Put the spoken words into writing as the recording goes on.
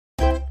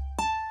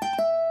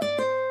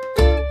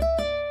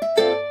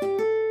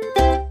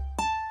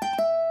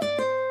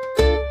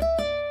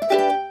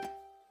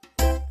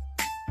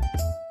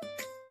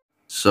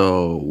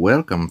So,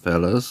 welcome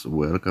fellas,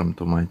 welcome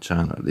to my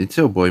channel. It's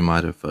your boy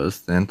Mario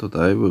first, and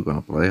today we're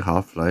gonna play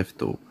Half-Life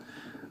 2.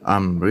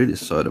 I'm really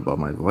sorry about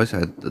my voice,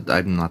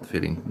 I'm not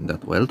feeling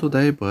that well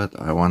today, but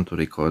I want to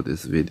record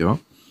this video.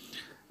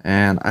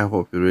 And I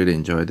hope you really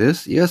enjoy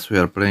this. Yes, we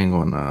are playing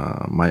on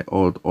my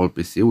old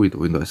PC with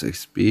Windows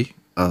XP,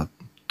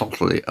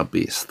 totally a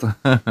beast.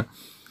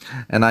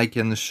 And I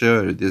can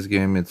assure you this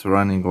game it's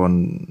running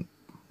on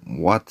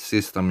what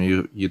system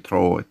you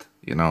throw it,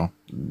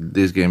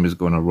 this game is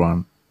gonna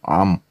run.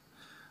 I'm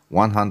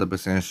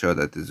 100% sure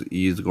that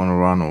it's gonna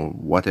run on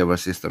whatever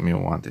system you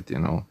want it,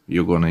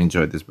 you're gonna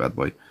enjoy this bad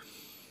boy.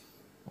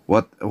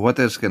 What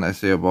else can I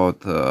say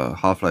about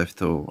Half-Life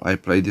 2? I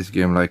played this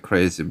game like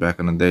crazy back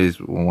in the days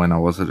when I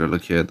was a little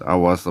kid. I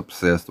was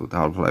obsessed with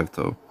Half-Life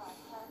 2,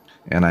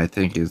 and I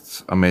think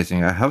it's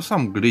amazing. I have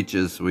some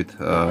glitches with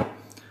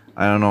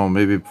I don't know,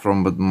 maybe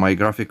from my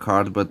graphic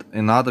card, but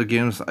in other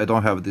games I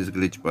don't have this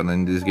glitch, but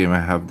in this game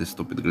I have this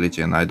stupid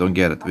glitch and I don't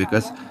get it,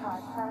 because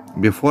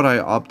before I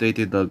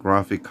updated the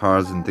graphic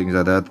cards and things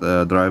like that,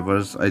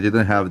 drivers, I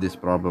didn't have this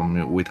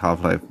problem with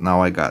Half-Life.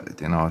 Now I got it,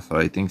 so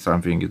I think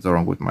something is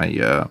wrong with my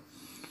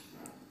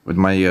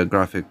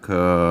graphic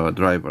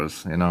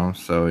drivers,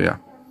 so yeah,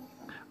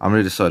 I'm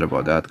really sorry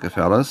about that,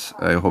 fellas.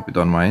 I hope you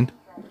don't mind.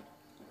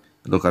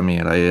 Look at me,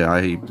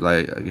 I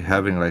like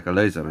having like a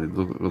laser.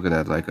 Look at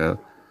that, like a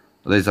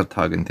laser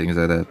tag and things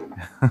like that.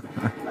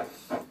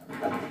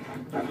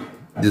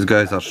 These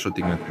guys are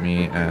shooting at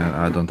me and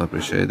I don't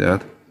appreciate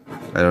that.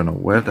 I don't know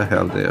where the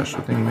hell they are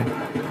shooting me.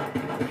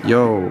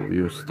 Yo,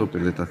 you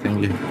stupid little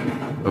thingy.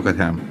 Look at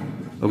him.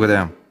 Look at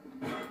them.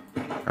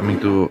 Coming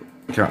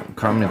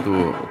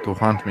to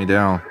hunt me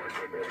down.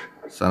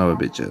 Son of a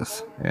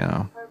bitches,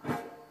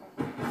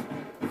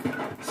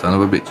 Son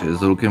of a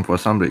bitches looking for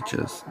some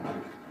riches.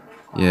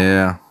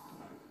 Yeah.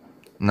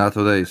 Not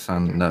today,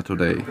 son, not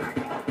today.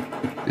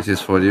 This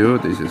is for you,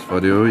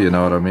 you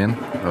know what I mean?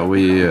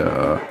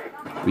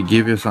 We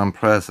give you some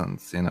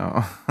presents,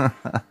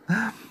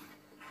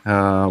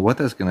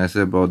 What else can I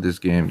say about this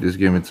game? This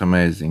game, it's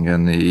amazing,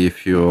 and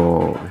if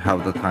you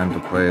have the time to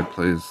play it,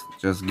 please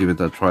just give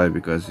it a try,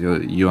 because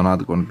you're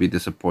not going to be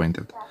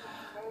disappointed.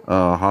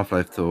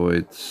 Half-Life 2,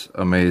 it's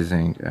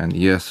amazing, and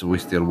yes, we're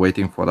still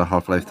waiting for the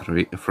Half-Life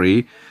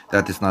 3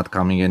 that is not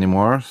coming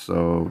anymore,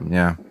 so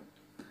yeah.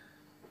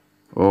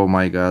 Oh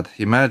my god,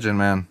 imagine,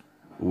 man,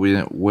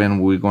 when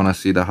we're gonna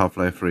see the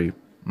Half-Life 3.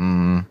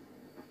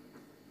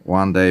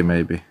 One day,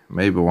 maybe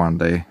one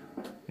day,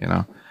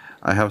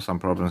 I have some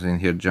problems in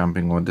here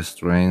jumping on these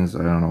trains.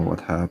 I don't know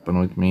what happened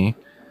with me.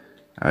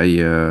 I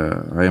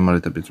am a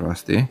little bit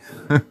rusty.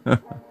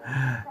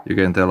 You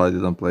can tell I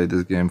didn't play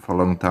this game for a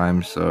long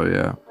time, so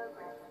yeah,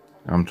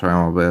 I'm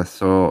trying my best.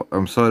 So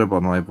I'm sorry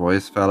about my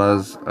voice,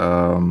 fellas.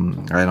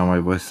 I know my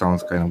voice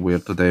sounds kind of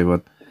weird today,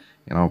 but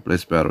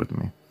please bear with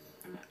me.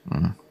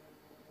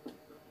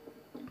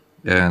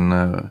 And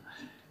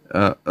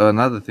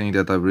another thing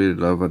that I really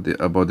love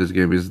about this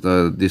game is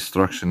the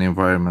destruction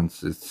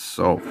environments. It's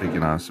so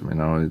freaking awesome,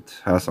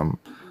 it has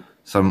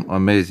some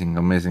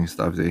amazing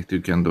stuff that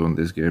you can do in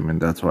this game, and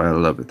that's why I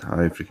love it.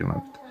 I freaking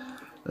love it.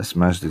 Let's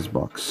smash this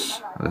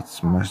box.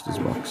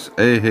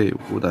 Hey,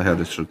 who the hell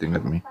is shooting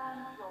at me?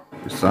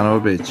 You son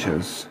of a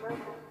bitches.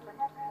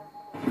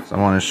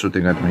 Someone is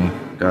shooting at me.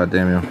 God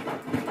damn you.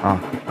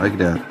 Like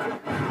that.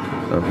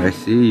 Look, I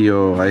see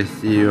you.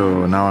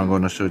 Now I'm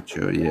gonna shoot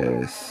you.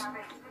 Yes.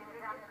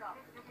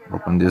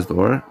 Open this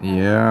door.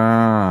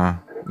 Yeah.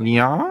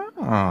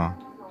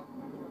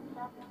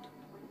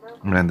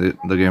 Man,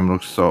 the game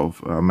looks so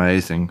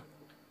amazing.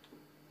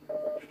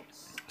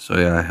 So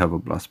yeah, I have a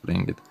blast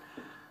playing it.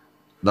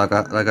 Like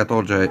I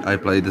told you, I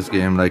played this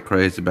game like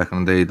crazy back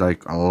in the day,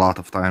 like a lot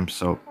of times.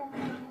 So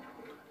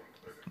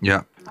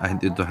yeah, I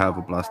did have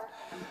a blast.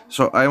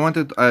 So I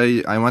wanted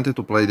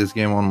to play this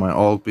game on my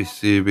old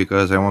PC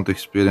because I want to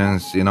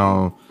experience,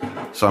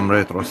 some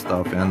retro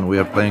stuff, and we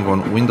are playing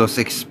on Windows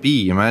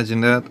XP.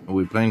 Imagine that,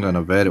 we're playing on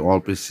a very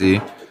old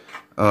PC.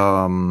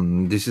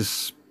 This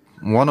is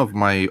one of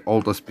my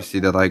oldest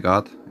PC that I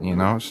got,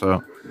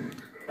 so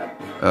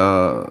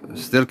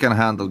still can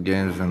handle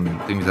games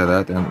and things like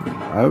that, and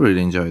I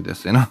really enjoy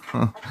this, I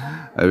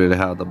really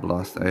had a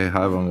blast. I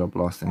having a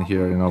blast in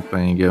here,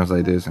 playing games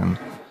like this, and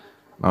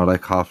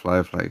like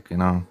Half-Life,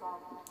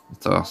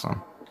 it's awesome.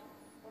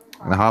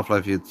 And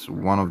Half-Life, it's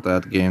one of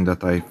that game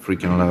that I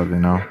freaking love,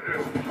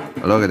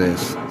 Look at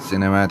this,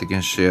 cinematic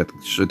and shit,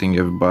 shooting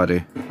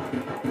everybody.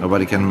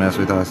 Nobody can mess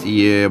with us.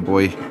 Yeah,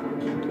 boy.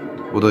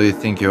 Who do you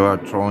think you are,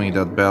 throwing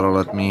that barrel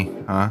at me,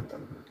 huh?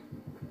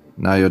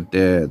 Now you're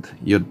dead.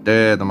 You're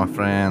dead, my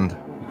friend.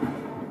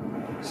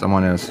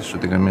 Someone else is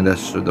shooting at me.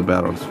 Let's shoot the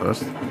barrels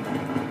first.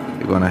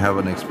 You're gonna have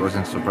an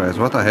explosive surprise.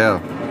 What the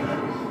hell?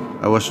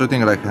 I was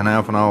shooting like an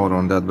half an hour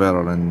on that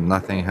barrel and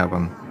nothing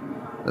happened.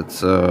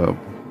 Let's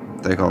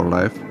take our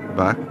life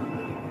back.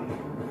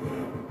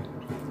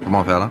 Come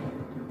on, fella.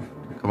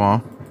 Come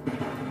on.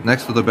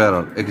 Next to the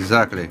barrel.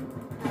 Exactly.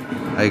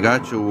 I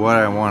got you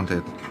where I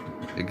wanted.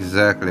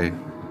 Exactly.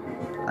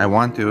 I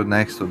want you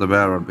next to the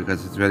barrel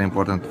because it's very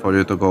important for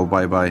you to go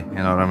bye-bye.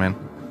 You know what I mean?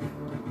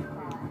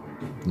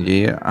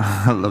 Yeah,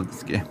 I love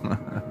this game.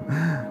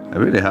 I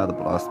really had a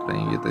blast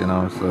playing it, you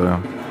know, so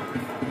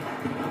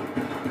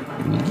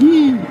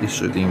yeah,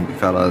 shooting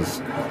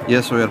fellas.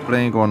 Yes, we are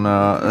playing on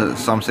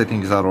some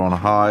settings are on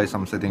high,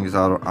 some settings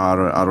are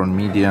on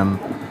medium,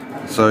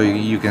 so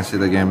you can see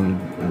the game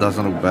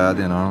doesn't look bad,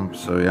 you know.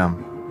 So yeah,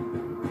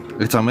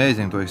 it's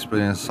amazing to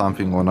experience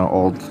something on an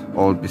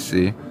old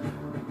PC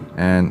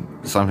and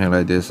something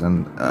like this.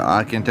 And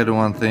I can tell you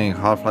one thing: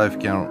 Half-Life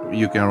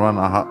you can run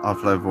a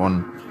Half-Life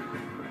on,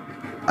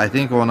 I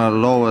think, on a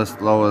lowest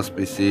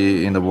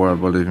PC in the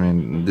world. Believe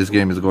me, this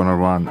game is gonna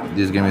run.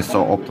 This game is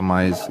so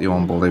optimized, you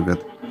won't believe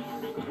it.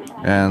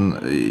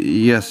 And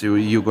yes,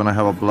 you're gonna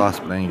have a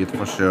blast playing it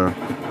for sure.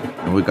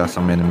 And we got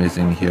some enemies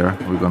in here.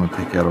 We're gonna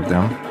take care of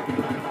them.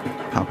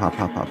 Pa pa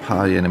pa pa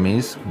pa,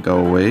 enemies,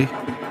 go away.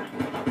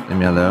 Leave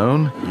me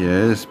alone.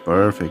 Yes,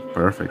 perfect,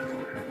 perfect.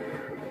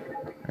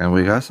 And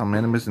we got some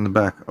enemies in the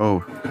back.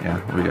 Oh, yeah,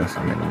 we got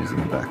some enemies in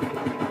the back.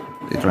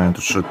 They're trying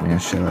to shoot me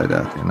and shit like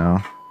that, you know.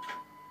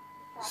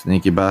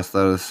 Sneaky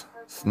bastards.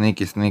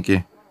 Sneaky,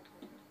 sneaky.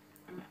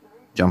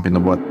 Jump in the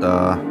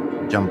water.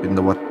 Jump in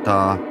the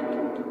water.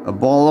 A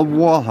ball of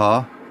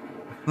water.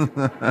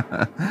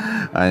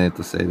 I need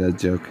to say that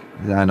joke.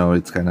 I know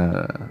it's kind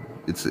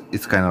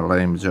of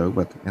lame joke,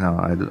 but you know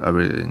I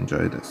really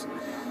enjoy this.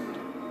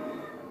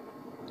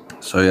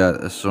 So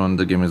yeah, soon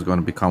the game is going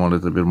to become a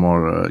little bit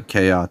more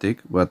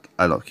chaotic, but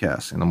I love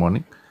chaos in the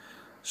morning,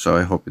 so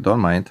I hope you don't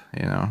mind.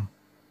 You know,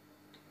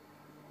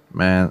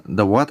 man,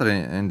 the water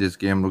in this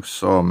game looks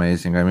so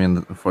amazing. I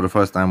mean, for the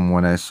first time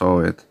when I saw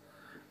it,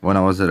 when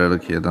I was a little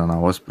kid and I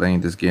was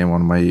playing this game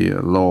on my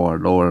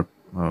lower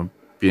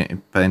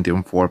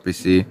Pentium 4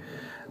 PC,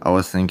 I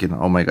was thinking,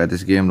 oh my god,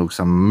 this game looks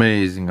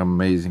amazing,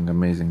 amazing,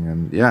 amazing.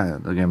 And yeah,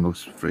 the game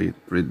looks pretty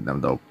damn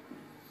dope.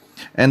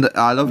 And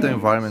I love the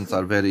environments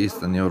are very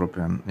Eastern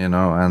European, you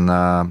know, and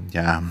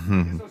yeah,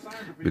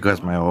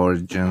 because my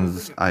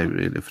origins, I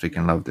really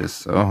freaking love this.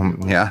 So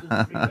yeah,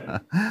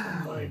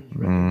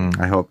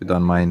 I hope you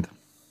don't mind.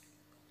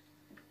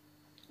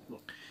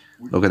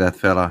 Look at that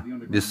fella.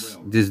 This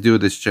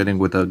dude is chilling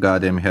with a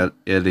goddamn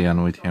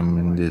alien with him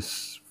in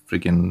this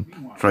freaking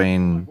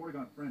train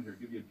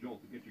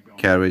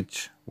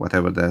carriage,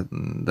 whatever the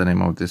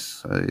name of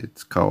this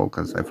it's called,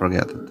 because I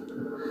forget it.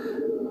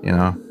 You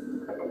know.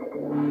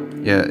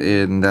 Yeah,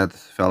 and that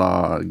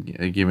fella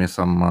give me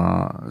some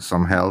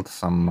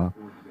health.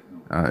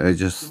 I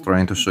just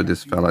trying to shoot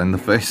this fella in the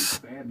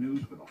face.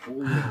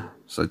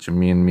 Such a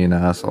mean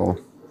asshole.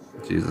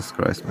 Jesus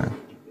Christ, man.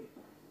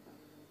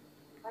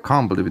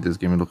 Can't believe this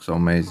game looks so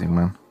amazing,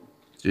 man.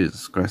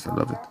 Jesus Christ, I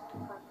love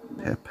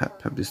it.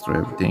 Pep,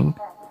 destroy everything.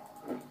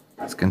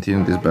 Let's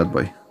continue this bad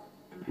boy.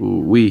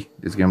 Ooh,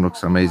 this game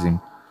looks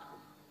amazing.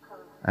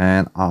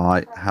 And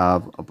I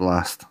have a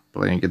blast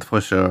playing it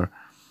for sure.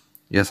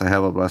 Yes, I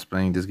have a blast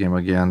playing this game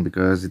again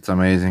because it's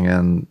amazing,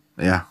 and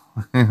yeah,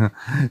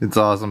 it's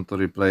awesome to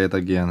replay it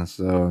again.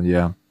 So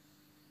yeah,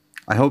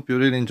 I hope you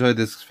really enjoyed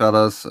this,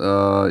 fellas.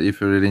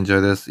 If you really enjoy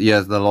this,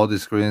 yes, the loading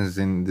screens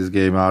in this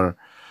game are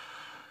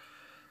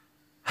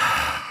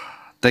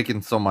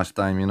taking so much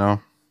time, you know.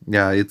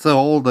 Yeah, it's an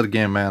older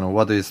game, man.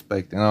 What do you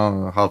expect? You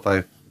know,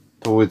 Half-Life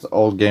 2 is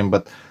old game,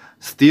 but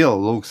still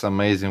looks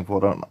amazing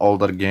for an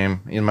older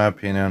game, in my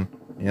opinion.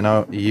 You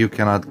know, you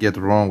cannot get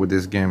wrong with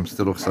this game.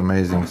 Still looks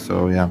amazing.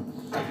 So yeah,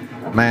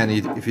 man,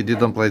 if you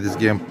didn't play this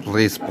game,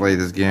 please play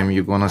this game.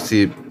 You're gonna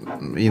see,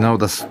 you know,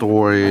 the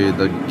story,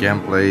 the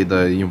gameplay,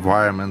 the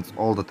environments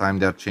all the time.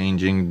 They're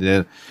changing.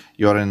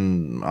 You're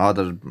in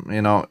other,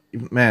 you know,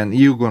 man,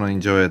 you're gonna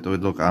enjoy it.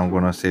 Look, I'm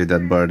gonna save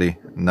that birdie.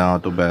 No,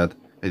 too bad,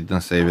 I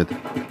didn't save it.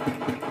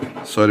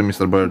 Sorry,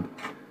 Mr. Bird.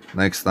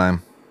 Next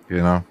time,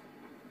 you know.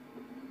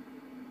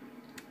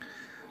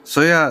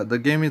 So yeah, the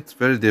game is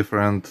very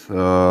different.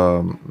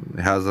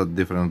 It has a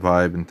different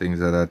vibe and things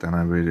like that, and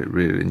I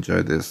really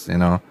enjoy this, you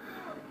know.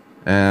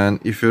 And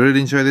if you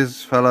really enjoy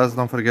this, fellas,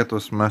 don't forget to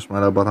smash my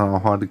like button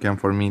on hard cam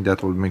for me.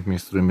 That will make me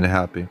extremely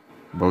happy.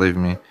 Believe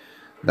me,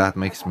 that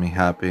makes me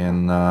happy.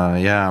 And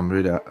yeah, I'm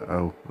really.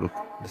 Oh, look,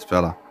 this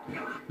fella.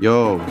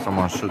 Yo,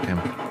 someone shoot him.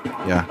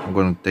 Yeah, I'm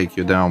gonna take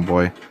you down,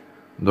 boy.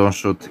 Don't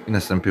shoot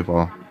innocent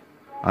people.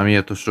 I'm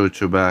here to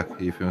shoot you back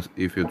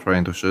if you're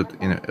trying to shoot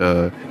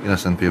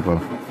innocent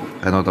people.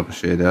 I don't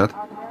appreciate that.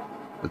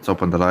 Let's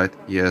open the light.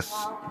 Yes,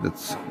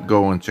 let's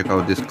go and check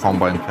out this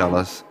combine,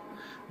 fellas.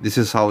 This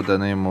is how the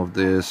name of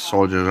the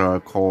soldiers are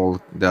called.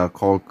 They are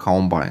called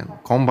combine.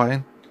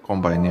 Combine,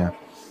 yeah.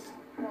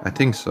 I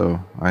think so.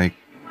 I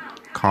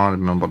can't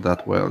remember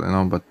that well, you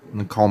know, but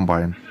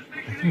combine.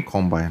 I think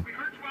combine.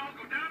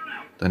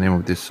 The name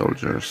of these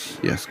soldiers.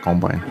 Yes,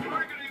 combine.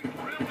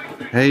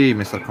 Hey,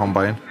 Mr.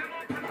 Combine.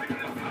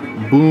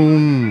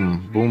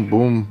 Boom, boom,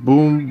 boom,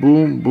 boom,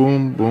 boom,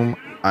 boom, boom.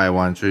 I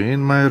want you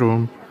in my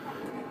room.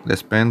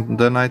 Let's spend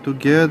the night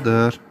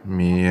together,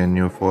 me and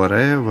you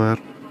forever.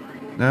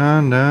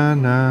 Na na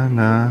na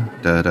na,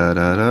 da da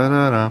da da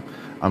da da.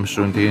 I'm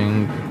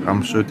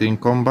shooting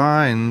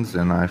combines,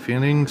 and I'm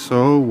feeling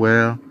so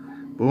well.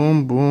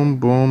 Boom, boom,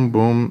 boom,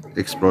 boom,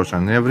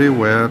 explosion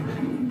everywhere.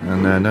 Na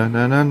na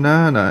na na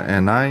na na,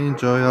 and I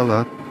enjoy a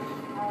lot.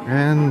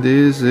 And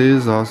this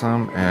is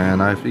awesome,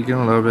 and I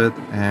freaking love it,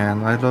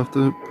 and I love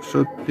to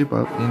shoot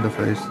people in the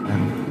face,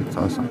 and it's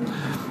awesome.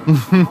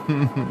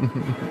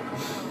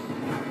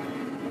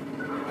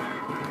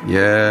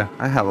 Yeah,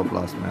 I have a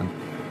blast, man.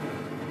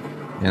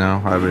 You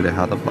know, I really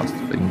had a blast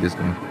playing this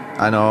game.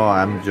 I know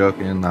I'm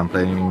joking, I'm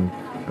playing,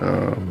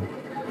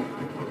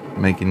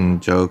 making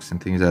jokes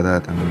and things like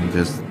that, and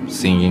just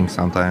singing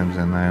sometimes,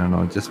 and I don't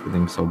know, just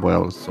feeling so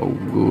well, so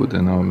good,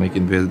 you know,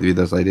 making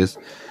videos like this,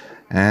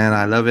 and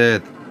I love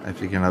it. I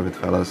freaking love it,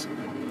 fellas.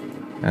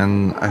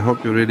 And I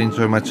hope you really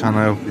enjoy my channel.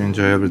 I hope you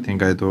enjoy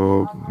everything I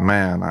do.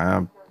 Man,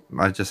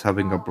 I just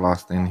having a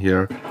blast in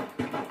here.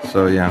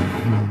 So yeah,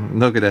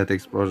 look at that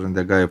explosion.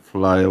 The guy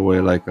fly away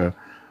like a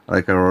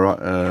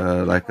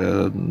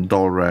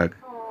doll rag,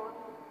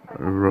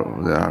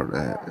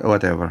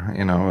 whatever.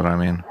 You know what I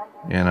mean?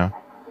 You know,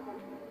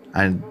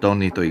 I don't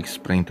need to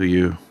explain to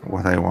you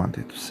what I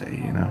wanted to say.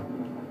 You know.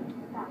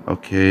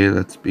 Okay,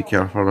 let's be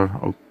careful.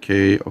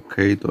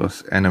 Okay,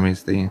 those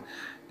enemies,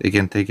 they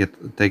can take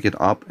it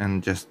up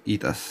and just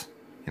eat us.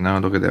 You know,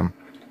 look at them.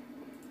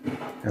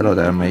 Hello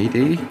there,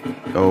 matey.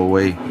 Go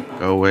away,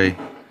 go away.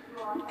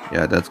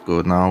 Yeah, that's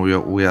good. Now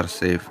we are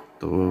safe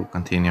to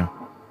continue.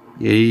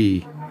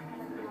 Yay!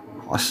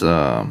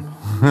 Awesome.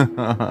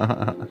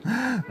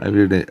 I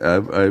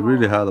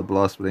really had a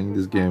blast playing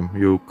this game.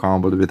 You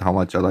can't believe it how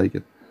much I like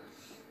it.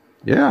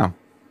 Yeah,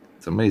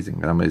 it's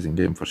amazing, amazing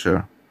game for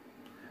sure.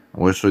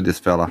 We'll shoot this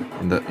fella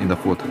in the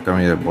foot. Come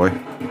here, boy.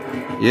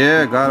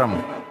 Yeah, got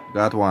him.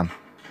 Got one.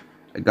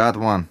 I got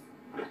one.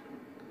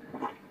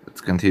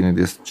 Let's continue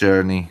this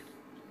journey.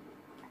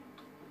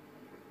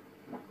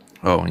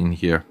 Oh, in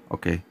here.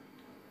 Okay.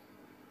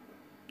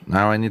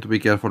 Now I need to be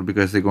careful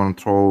because they're gonna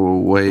throw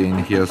away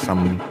in here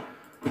some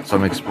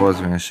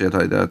explosive and shit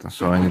like that.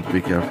 So I need to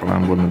be careful.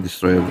 I'm gonna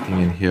destroy everything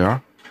in here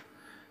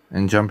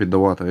and jump in the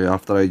water.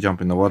 After I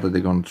jump in the water,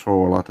 they're gonna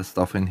throw a lot of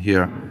stuff in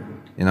here.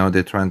 You know,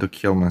 they're trying to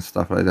kill me and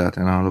stuff like that.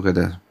 You know, look at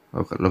that.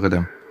 Look at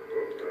them.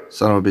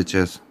 Son of a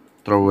bitches.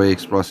 Throw away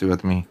explosive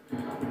at me.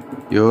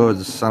 You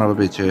son of a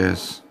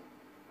bitches.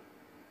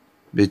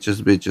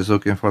 Bitches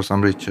looking for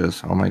some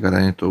riches. Oh my god,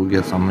 I need to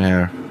get some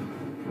air.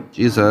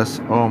 Jesus,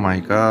 oh my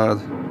god.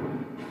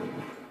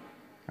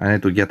 I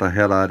need to get the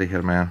hell out of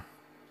here, man.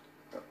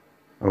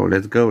 Oh,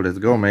 let's go,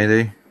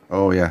 matey.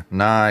 Oh yeah,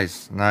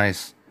 nice.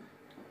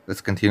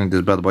 Let's continue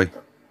this bad boy.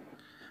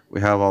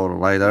 We have our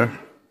lighter.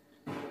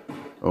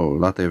 Oh,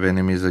 lot of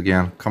enemies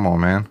again. Come on,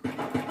 man.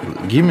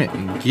 Give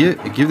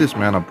this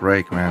man a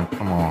break, man.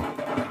 Come on.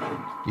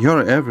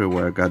 You're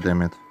everywhere,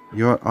 goddammit.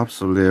 You're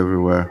absolutely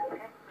everywhere.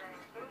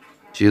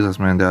 Jesus,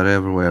 man, they are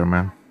everywhere,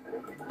 man.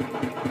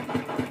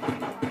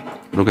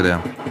 Look at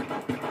them.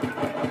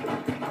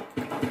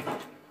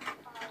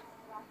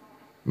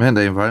 Man,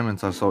 the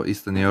environments are so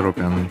Eastern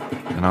European.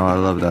 You know, I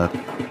love that.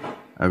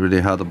 I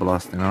really had a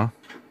blast, you know.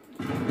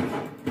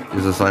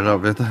 Jesus, I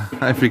love it.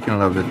 I freaking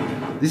love it.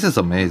 This is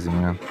amazing,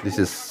 man. This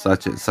is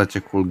such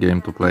a cool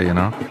game to play, you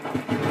know.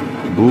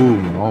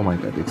 Boom! Oh my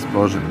god,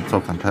 explosion! It's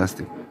so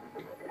fantastic.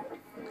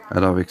 I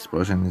love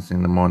explosions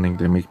in the morning.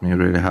 They make me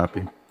really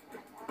happy.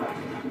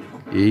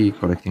 Hey,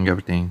 collecting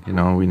everything. You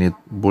know, we need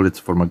bullets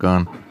for my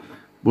gun.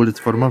 Bullets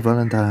for my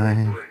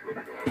Valentine.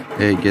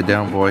 Hey, get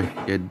down, boy.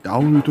 Get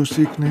down, you to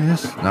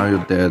sickness. Now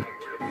you're dead.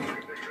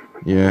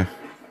 Yeah.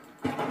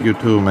 You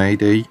too,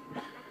 matey.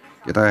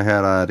 Get the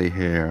hell out of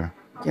here.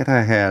 Get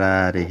the hell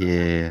out of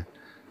here.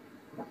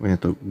 We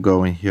need to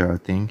go in here, I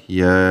think.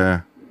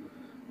 Yeah.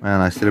 Man,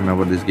 I still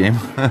remember this game.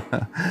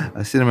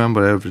 I still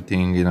remember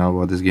everything, you know,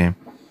 about this game.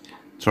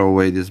 Throw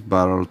away this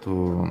barrel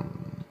to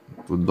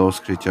those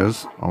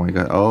creatures. Oh my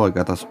god. Oh, I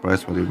got a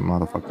surprise for you,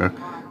 motherfucker.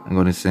 I'm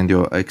gonna send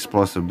you an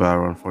explosive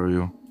barrel for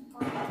you.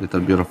 Little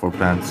beautiful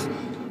plants.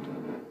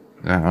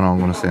 Yeah, I know I'm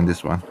gonna send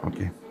this one.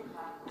 Okay.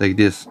 Take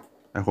this.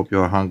 I hope you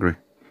are hungry.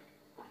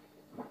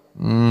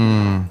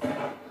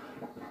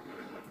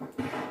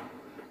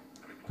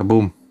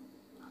 Kaboom.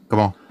 Come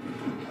on.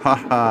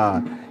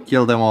 Haha.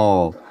 Kill them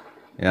all.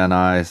 Yeah,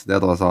 nice.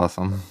 That was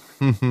awesome.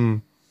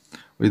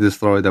 We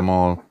destroyed them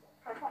all.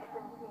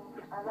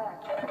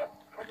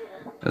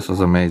 This was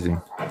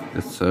amazing.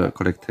 Let's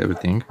collect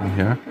everything in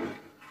here.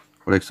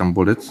 Collect some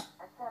bullets.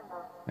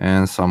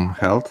 And some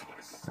health.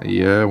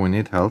 Yeah, we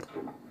need health.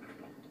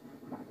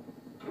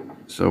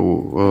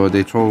 So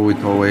they throw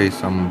away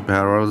some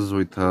barrels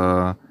with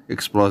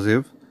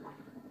explosive.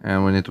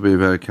 And we need to be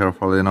very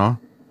careful, you know.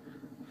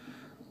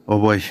 Oh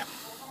boy.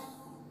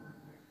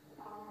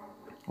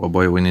 Oh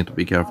boy, we need to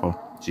be careful.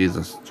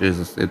 Jesus,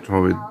 they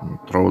throw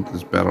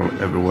this barrel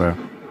everywhere.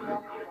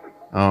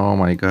 Oh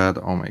my god.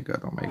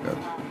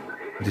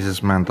 This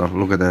is mental.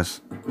 Look at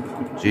this.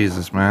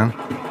 Jesus, man.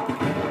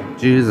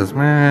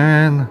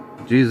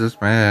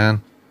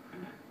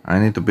 I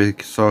need to be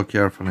so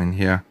careful in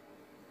here.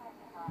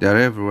 They're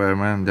everywhere,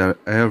 man. They're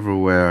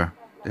everywhere.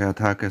 They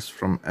attack us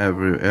from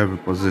every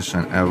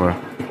position ever.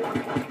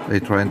 They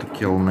trying to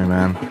kill me,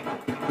 man.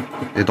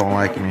 They don't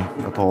like me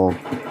at all.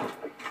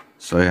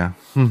 So yeah.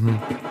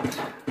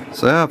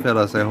 So yeah,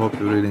 fellas, I hope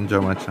you really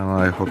enjoy my channel.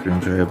 I hope you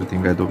enjoy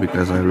everything I do,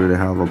 because I really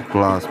have a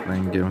blast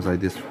playing games like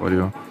this for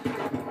you.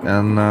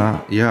 And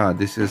yeah,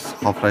 this is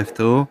Half-Life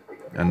 2,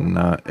 an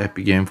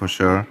epic game for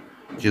sure.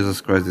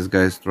 Jesus Christ, this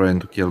guy is trying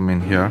to kill me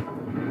in here.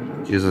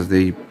 Jesus,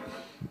 they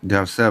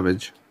are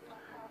savage,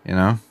 you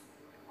know.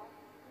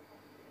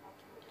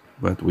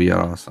 But we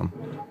are awesome.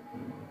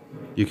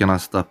 You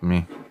cannot stop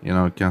me. You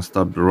know, you can't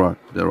stop the rock,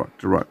 the rock,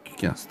 the rock. You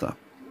can't stop.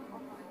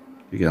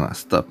 You cannot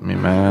stop me,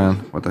 man.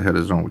 What the hell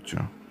is wrong with you?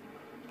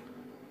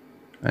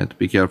 I have to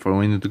be careful.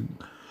 We need to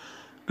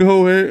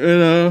go away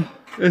and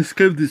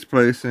escape this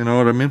place. You know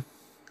what I mean?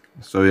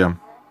 So yeah,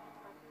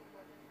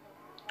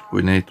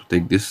 we need to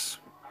take this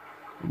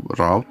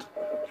route.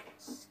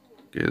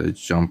 Okay,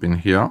 let's jump in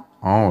here.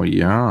 Oh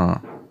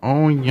yeah.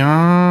 Oh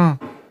yeah.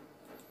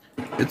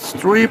 It's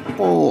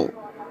triple.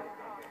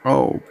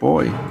 Oh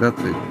boy,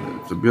 that's it.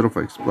 It's a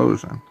beautiful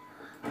explosion.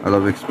 I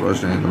love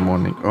explosion in the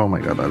morning. Oh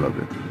my god, I love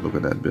it. Look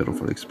at that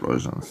beautiful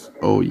explosions.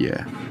 Oh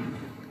yeah.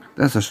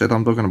 That's the shit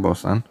I'm talking about,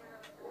 son.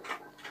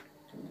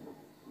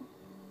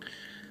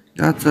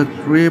 That's a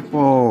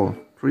triple.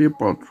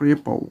 Triple,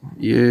 triple.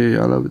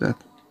 Yeah, I love that.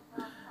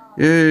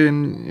 Yeah,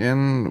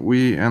 and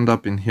we end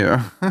up in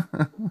here.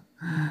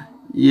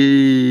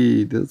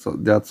 Yay!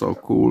 That's so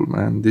cool,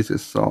 man. This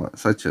is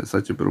such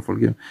a beautiful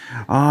game.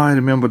 Ah, I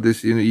remember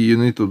this. You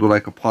need to do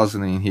like a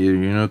puzzling here.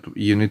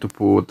 You need to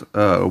put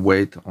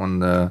weight on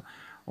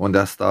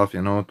that stuff. To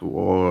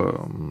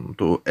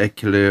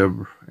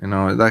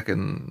equilibrate. Like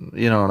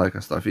like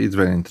a stuff. It's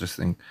very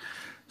interesting.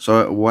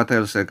 So what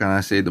else can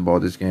I say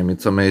about this game?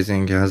 It's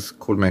amazing. It has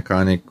cool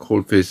mechanic,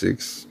 cool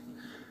physics,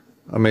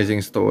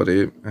 amazing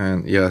story,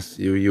 and yes,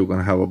 you're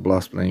gonna have a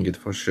blast playing it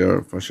for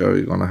sure. For sure,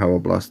 you're gonna have a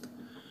blast.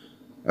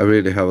 I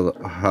really have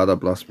had a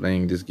blast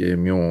playing this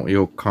game.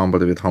 You can't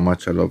believe it how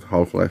much I love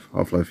Half-Life.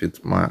 Half-Life,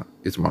 it's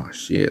my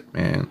shit,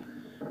 man.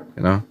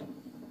 You know.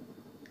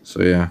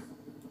 So yeah,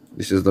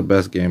 this is the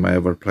best game I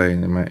ever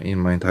played in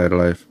my entire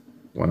life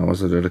when I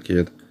was a little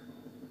kid.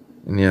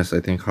 And yes, I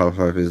think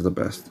Half-Life is the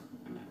best.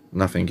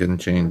 Nothing can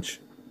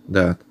change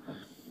that.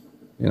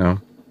 You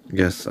know.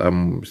 Yes,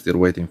 I'm still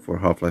waiting for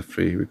Half-Life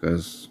 3,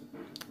 because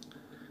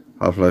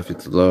Half-Life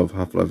it's love,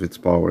 Half-Life it's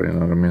power. You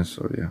know what I mean?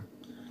 So yeah.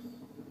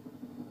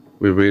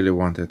 We really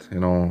wanted,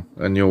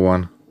 a new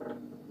one.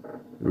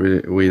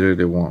 We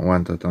really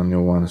wanted a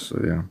new one.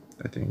 So yeah,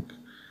 I think it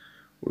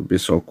would be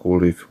so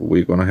cool if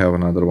we're gonna have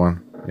another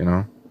one.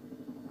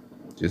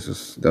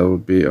 Jesus, that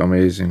would be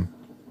amazing.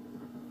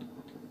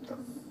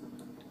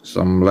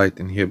 Some light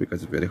in here,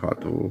 because it's very hard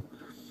to,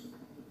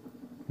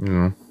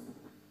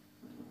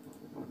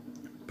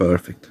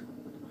 perfect,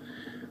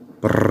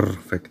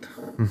 perfect.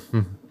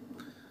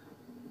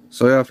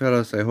 So yeah,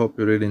 fellas, I hope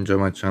you really enjoy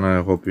my channel.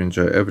 I hope you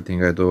enjoy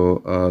everything I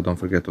do. Don't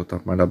forget to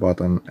tap my like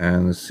button,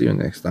 and see you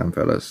next time,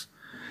 fellas.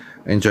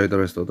 Enjoy the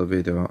rest of the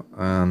video,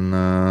 and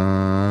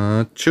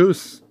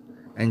choose.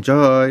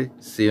 Enjoy.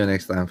 See you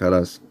next time,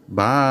 fellas.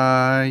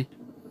 Bye.